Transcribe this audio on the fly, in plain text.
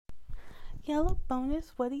Yellow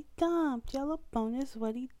bonus, what he dumped. Yellow bonus,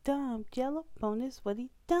 what he dumped. Yellow bonus, what he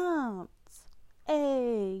dumped.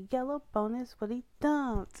 Hey, yellow bonus, what he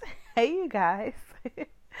dumped. Hey, you guys.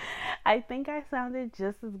 I think I sounded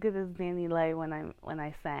just as good as Dani Leigh when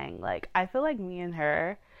I sang. Like I feel like me and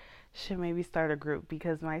her should maybe start a group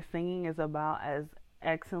because my singing is about as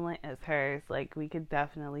excellent as hers. Like we could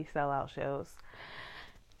definitely sell out shows.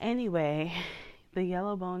 Anyway, the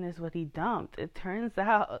yellow bone is what he dumped. It turns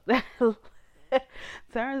out the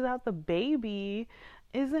baby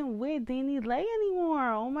isn't with Dani Leigh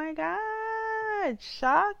anymore. Oh my god,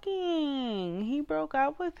 shocking. He broke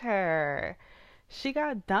up with her. She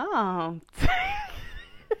got dumped.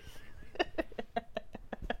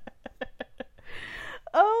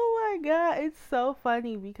 Oh my god, it's so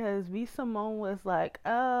funny because B Simone was like,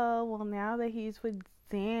 "Oh, well now that he's with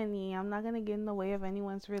Dani, I'm not gonna get in the way of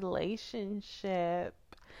anyone's relationship."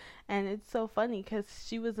 And it's so funny because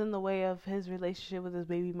she was in the way of his relationship with his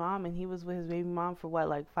baby mom, and he was with his baby mom for what,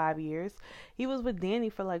 like 5 years? He was with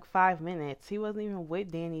Dani for like 5 minutes. He wasn't even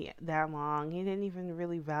with Dani that long. He didn't even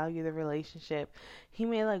really value the relationship. He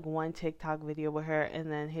made like one TikTok video with her and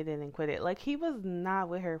then hit it and quit it. Like he was not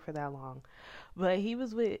with her for that long. But he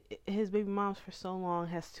was with his baby moms for so long,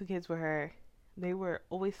 has two kids with her. They were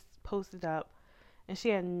always posted up, and she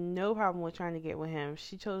had no problem with trying to get with him.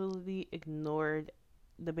 She totally ignored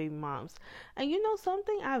the baby moms. And you know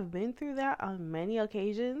something? I've been through that on many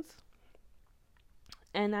occasions.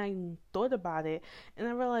 And I thought about it and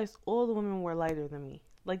I realized all the women were lighter than me.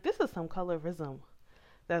 Like this is some colorism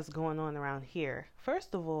that's going on around here.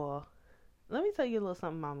 First of all, let me tell you a little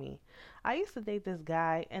something about me. I used to date this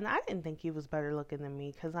guy, and I didn't think he was better looking than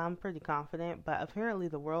me because I'm pretty confident, but apparently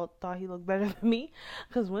the world thought he looked better than me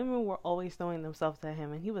because women were always throwing themselves at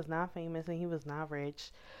him, and he was not famous and he was not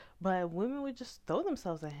rich, but women would just throw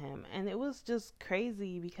themselves at him, and it was just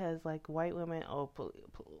crazy because, like, white women,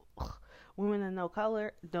 women of no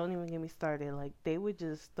color, don't even get me started. Like, they would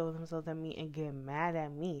just throw themselves at me and get mad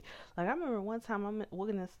at me. Like, I remember one time I'm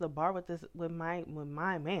walking into the bar with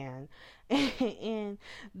my man, and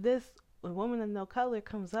this woman of no color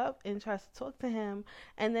comes up and tries to talk to him,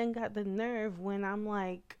 and then got the nerve when I'm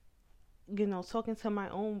like, talking to my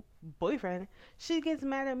own boyfriend. She gets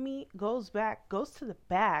mad at me, goes to the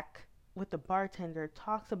back with the bartender,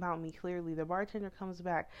 talks about me clearly. The bartender comes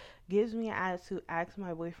back, gives me an attitude, asks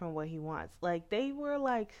my boyfriend what he wants. Like they were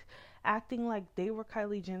like acting like they were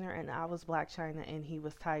Kylie Jenner and I was Black China and he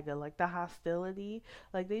was Tyga. Like the hostility,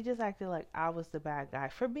 like they just acted like I was the bad guy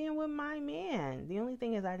for being with my man. The only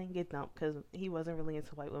thing is I didn't get dumped because he wasn't really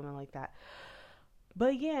into white women like that.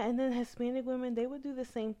 But yeah, and then Hispanic women, they would do the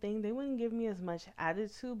same thing. They wouldn't give me as much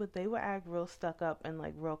attitude, but they would act real stuck up and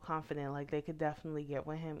like real confident, like they could definitely get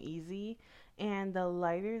with him easy. And the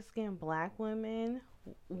lighter skinned black women,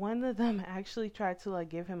 one of them actually tried to like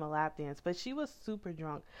give him a lap dance, but she was super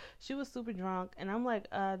drunk. She was super drunk, and I'm like,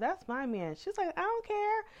 that's my man. She's like, I don't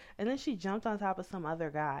care. And then she jumped on top of some other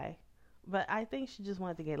guy. But I think she just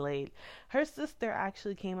wanted to get laid. Her sister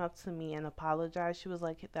actually came up to me and apologized. She was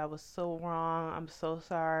like, "That was so wrong. I'm so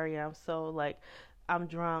sorry. I'm so like, I'm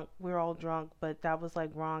drunk. We're all drunk, but that was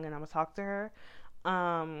like wrong, and I'm gonna talk to her."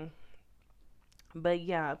 Um, but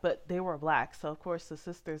yeah, but they were black, so of course the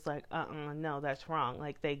sister's like, no, that's wrong.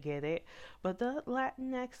 Like they get it. But the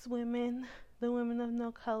Latinx women, the women of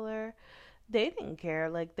no color, they didn't care.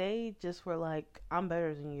 Like they just were like, I'm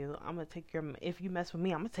better than you. I'm gonna take your. If you mess with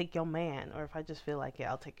me, I'm gonna take your man. Or if I just feel like it,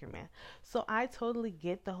 I'll take your man. So I totally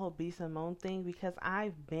get the whole B Simone thing because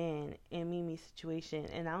I've been in Mimi's situation,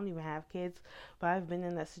 and I don't even have kids, but I've been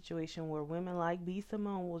in that situation where women like B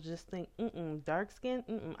Simone will just think, dark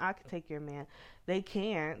skin, I can take your man. They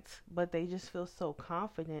can't, but they just feel so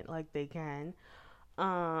confident, like they can.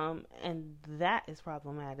 And that is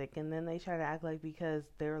problematic. And then they try to act like because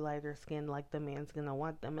they're lighter skinned, like the man's gonna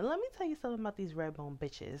want them. And let me tell you something about these red bone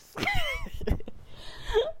bitches.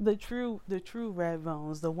 The true red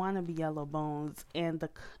bones, the wannabe yellow bones, and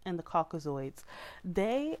the Caucasoids,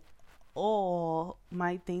 they all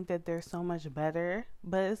might think that they're so much better,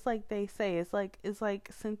 but it's like they say, it's like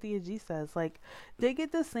Cynthia G says, like they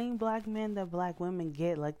get the same black men that black women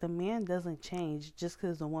get. Like the man doesn't change just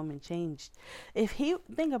because the woman changed. If he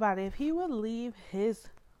think about it, if he would leave his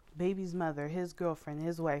baby's mother, his girlfriend,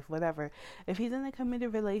 his wife, whatever, if he's in a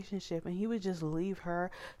committed relationship and he would just leave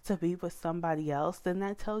her to be with somebody else, then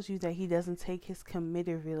that tells you that he doesn't take his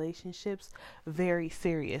committed relationships very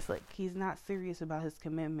serious. Like he's not serious about his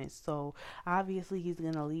commitments. So obviously he's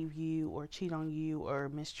gonna leave you or cheat on you or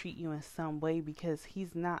mistreat you in some way because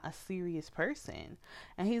he's not a serious person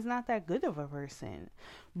and he's not that good of a person.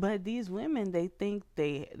 But these women, they think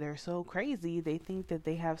they're so crazy. They think that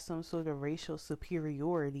they have some sort of racial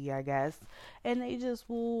superiority, I guess, and they just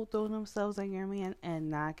will throw themselves at your man and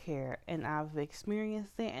not care. And I've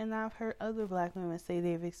experienced it, and I've heard other black women say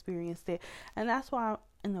they've experienced it, and that's why.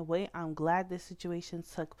 In a way, I'm glad this situation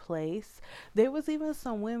took place. There was even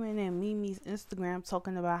some women in Mimi's Instagram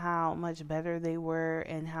talking about how much better they were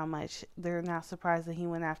and how much they're not surprised that he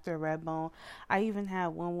went after Redbone. I even had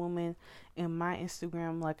one woman in my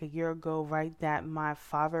Instagram like a year ago write that my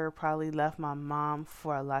father probably left my mom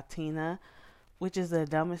for a Latina, which is the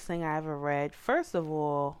dumbest thing I ever read. First of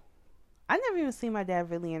all, I never even seen my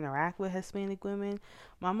dad really interact with Hispanic women.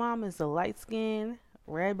 My mom is a light skin,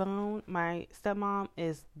 red bone. My stepmom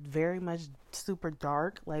is very much super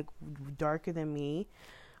dark, like darker than me.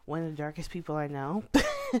 One of the darkest people I know.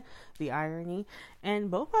 The irony. And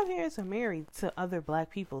both my parents are married to other black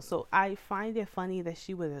people. So I find it funny that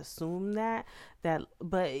she would assume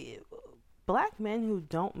but black men who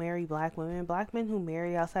don't marry black women, black men who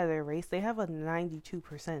marry outside their race, they have a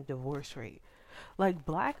 92% divorce rate. Like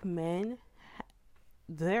black men,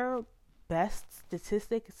 their best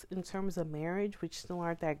statistics in terms of marriage, which still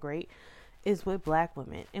aren't that great, is with black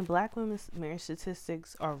women. And black women's marriage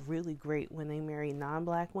statistics are really great when they marry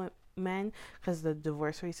non-black men because the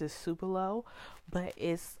divorce rate is super low, but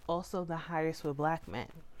it's also the highest with black men.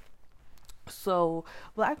 So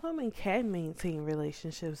black women can maintain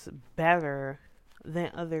relationships better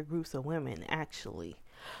than other groups of women, actually.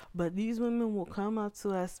 But these women will come up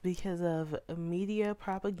to us because of media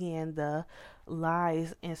propaganda,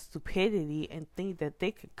 lies, and stupidity and think that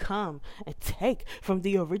they could come and take from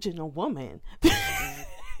the original woman.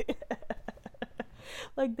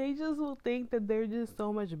 Like, they just will think that they're just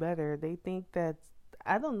so much better. They think that,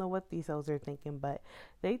 I don't know what these hoes are thinking, but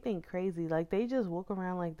they think crazy. Like, they just walk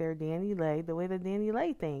around like they're Dani Leigh, the way that Dani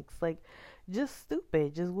Leigh thinks. Like, just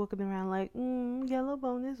stupid. Just walking around like, yellow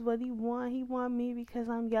bonus, what he want? He want me because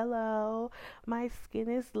I'm yellow. My skin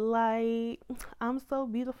is light. I'm so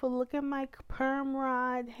beautiful. Look at my perm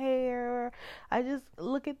rod hair. I just,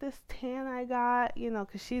 look at this tan I got,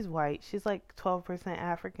 because she's white. She's like 12%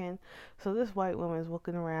 African. So this white woman is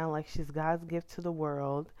walking around like she's God's gift to the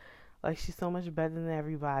world. Like she's so much better than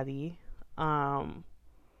everybody.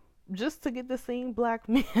 Just to get the same black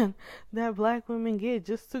man that black women get,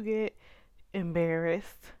 just to get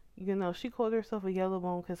embarrassed. She called herself a yellow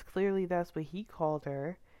bone because clearly that's what he called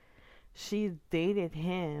her. She dated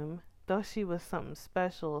him, thought she was something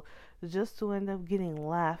special, just to end up getting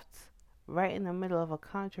left right in the middle of a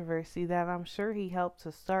controversy that I'm sure he helped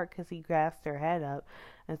to start because he grasped her head up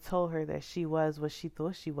and told her that she was what she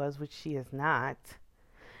thought she was, which she is not.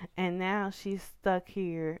 And now she's stuck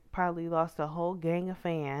here, probably lost a whole gang of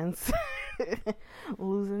fans,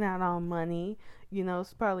 losing out on money.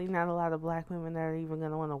 It's probably not a lot of black women that are even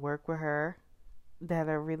going to want to work with her, that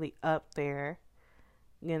are really up there.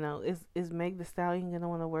 Is Meg Thee Stallion going to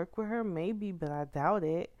want to work with her? Maybe, but I doubt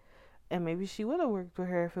it. And maybe she would have worked with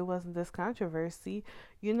her if it wasn't this controversy,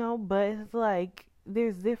 but it's like,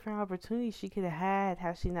 there's different opportunities she could have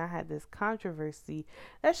had she not had this controversy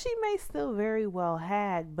that she may still very well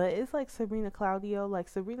had. But it's like Sabrina Claudio. Like,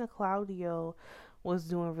 Sabrina Claudio was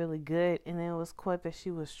doing really good, and then it was caught that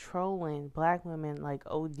she was trolling black women like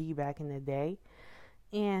OD back in the day,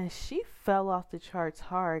 and she fell off the charts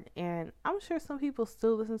hard. And I'm sure some people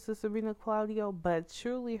still listen to Sabrina Claudio, but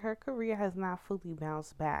truly her career has not fully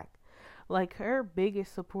bounced back. Like, her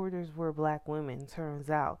biggest supporters were black women, turns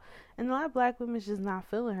out. And a lot of black women's just not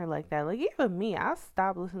feeling her like that. Like, even me, I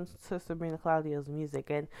stopped listening to Sabrina Claudio's music.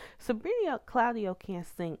 And Sabrina Claudio can't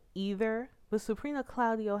sing either, but Sabrina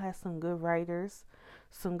Claudio has some good writers,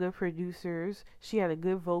 some good producers. She had a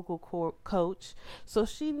good vocal coach. So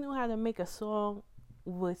she knew how to make a song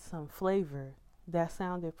with some flavor that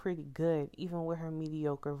sounded pretty good, even with her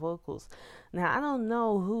mediocre vocals. Now, I don't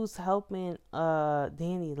know who's helping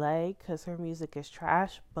Dani Leigh, because her music is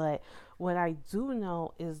trash, but what I do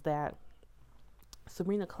know is that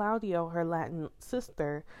Sabrina Claudio, her Latin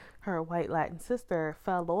sister, her white Latin sister,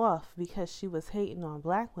 fell off because she was hating on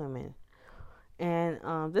black women.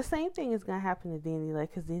 And the same thing is going to happen to Dani Leigh,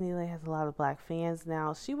 because Dani Leigh has a lot of black fans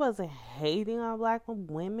now. She wasn't hating on black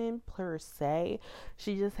women per se.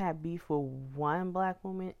 She just had beef with one black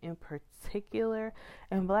woman in particular.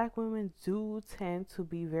 And black women do tend to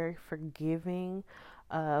be very forgiving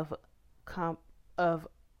of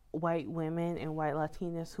white women and white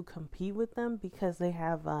Latinas who compete with them, because they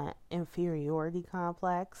have an inferiority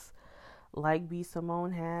complex. Like B.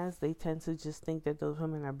 Simone has, they tend to just think that those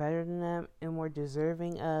women are better than them and more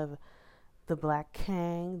deserving of the black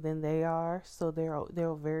king than they are. So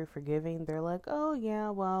they're very forgiving. They're like, oh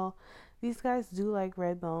yeah, well, these guys do like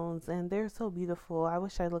red bones and they're so beautiful. I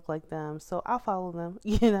wish I looked like them. So I'll follow them,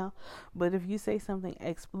 you know. But if you say something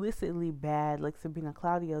explicitly bad, like Sabrina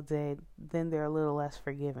Claudio did, then they're a little less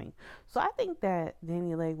forgiving. So I think that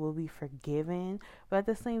Dani Leigh will be forgiven. But at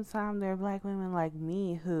the same time, there are black women like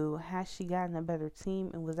me who, had she gotten a better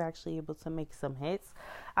team and was actually able to make some hits,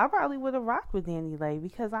 I probably would have rocked with Dani Leigh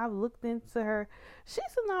because I've looked into her. She's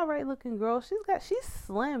an alright looking girl. She's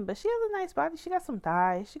slim, but she has a nice body. She got some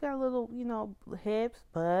thighs. She got a little, hips,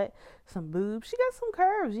 butt, some boobs. She got some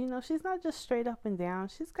curves. She's not just straight up and down.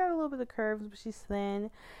 She's got a little bit of curves, but she's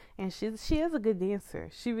thin, and she is a good dancer.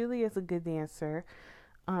 She really is a good dancer.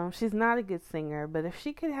 She's not a good singer, but if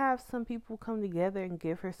she could have some people come together and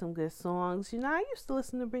give her some good songs, I used to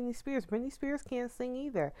listen to Britney Spears. Britney Spears can't sing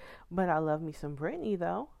either, but I love me some Britney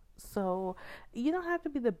though. So you don't have to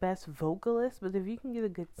be the best vocalist, but if you can get a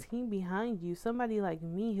good team behind you, somebody like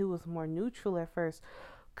me who was more neutral at first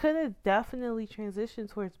could have definitely transitioned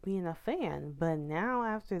towards being a fan. But now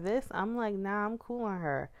after this, I'm like, nah, I'm cool on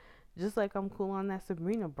her. Just like I'm cool on that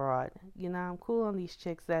Sabrina broad. I'm cool on these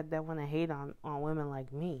chicks that want to hate on women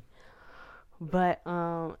like me. But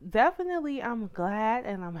definitely I'm glad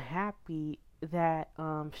and I'm happy that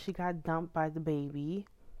she got dumped by the baby.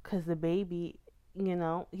 Because the baby,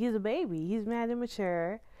 he's a baby. He's mad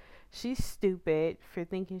immature. She's stupid for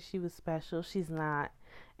thinking she was special. She's not.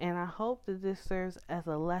 And I hope that this serves as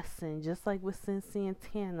a lesson, just like with Sin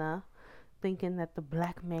Santana, thinking that the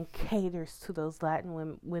black man caters to those Latin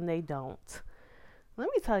women when they don't. Let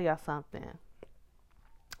me tell y'all something.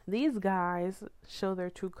 These guys show their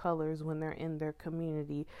true colors when they're in their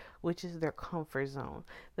community, which is their comfort zone.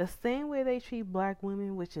 The same way they treat black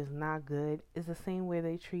women, which is not good, is the same way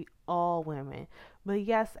they treat all women. But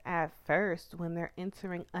yes, at first, when they're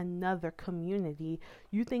entering another community,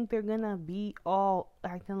 you think they're going to be all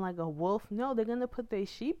acting like a wolf. No, they're going to put their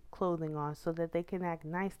sheep clothing on so that they can act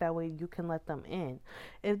nice. That way you can let them in.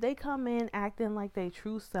 If they come in acting like their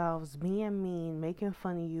true selves, being mean, making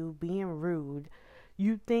fun of you, being rude,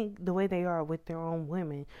 you think the way they are with their own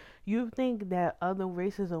women, you think that other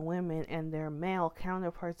races of women and their male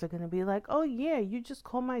counterparts are going to be like, oh yeah, you just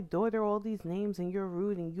call my daughter all these names and you're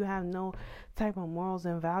rude and you have no type of morals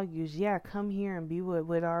and values. Yeah, come here and be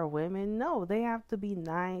with our women. No, they have to be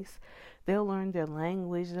nice. They'll learn their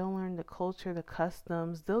language. They'll learn the culture, the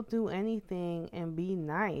customs. They'll do anything and be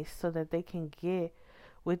nice so that they can get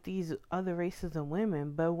with these other races of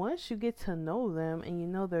women. But once you get to know them and you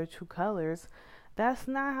know their true colors, that's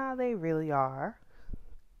not how they really are.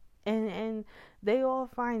 And they all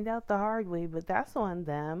find out the hard way, but that's on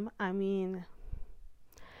them. I mean,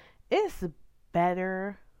 it's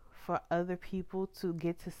better for other people to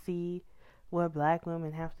get to see what black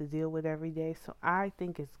women have to deal with every day. So I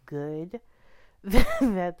think it's good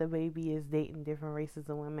that the baby is dating different races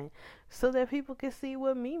of women so that people can see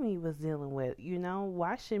what Mimi was dealing with.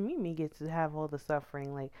 Why should Mimi get to have all the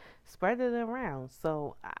suffering? Like, spread it around.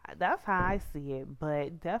 So that's how I see it.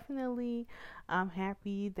 But definitely I'm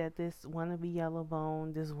happy that this wannabe yellow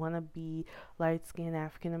bone, this wannabe light-skinned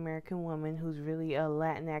African American woman who's really a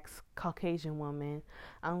Latinx Caucasian woman,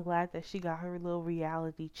 I'm glad that she got her little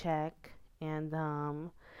reality check. And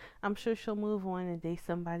I'm sure she'll move on and date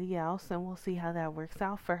somebody else, and we'll see how that works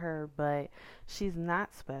out for her. But she's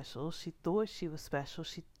not special. She thought she was special.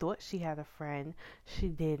 She thought she had a friend. She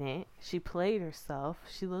didn't. She played herself.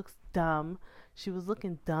 She looks dumb. She was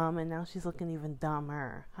looking dumb, and now she's looking even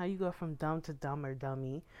dumber. How you go from dumb to dumber,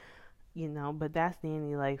 dummy? But that's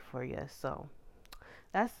Dani Leigh for you. So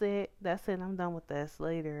that's it. I'm done with this.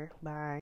 Later. Bye.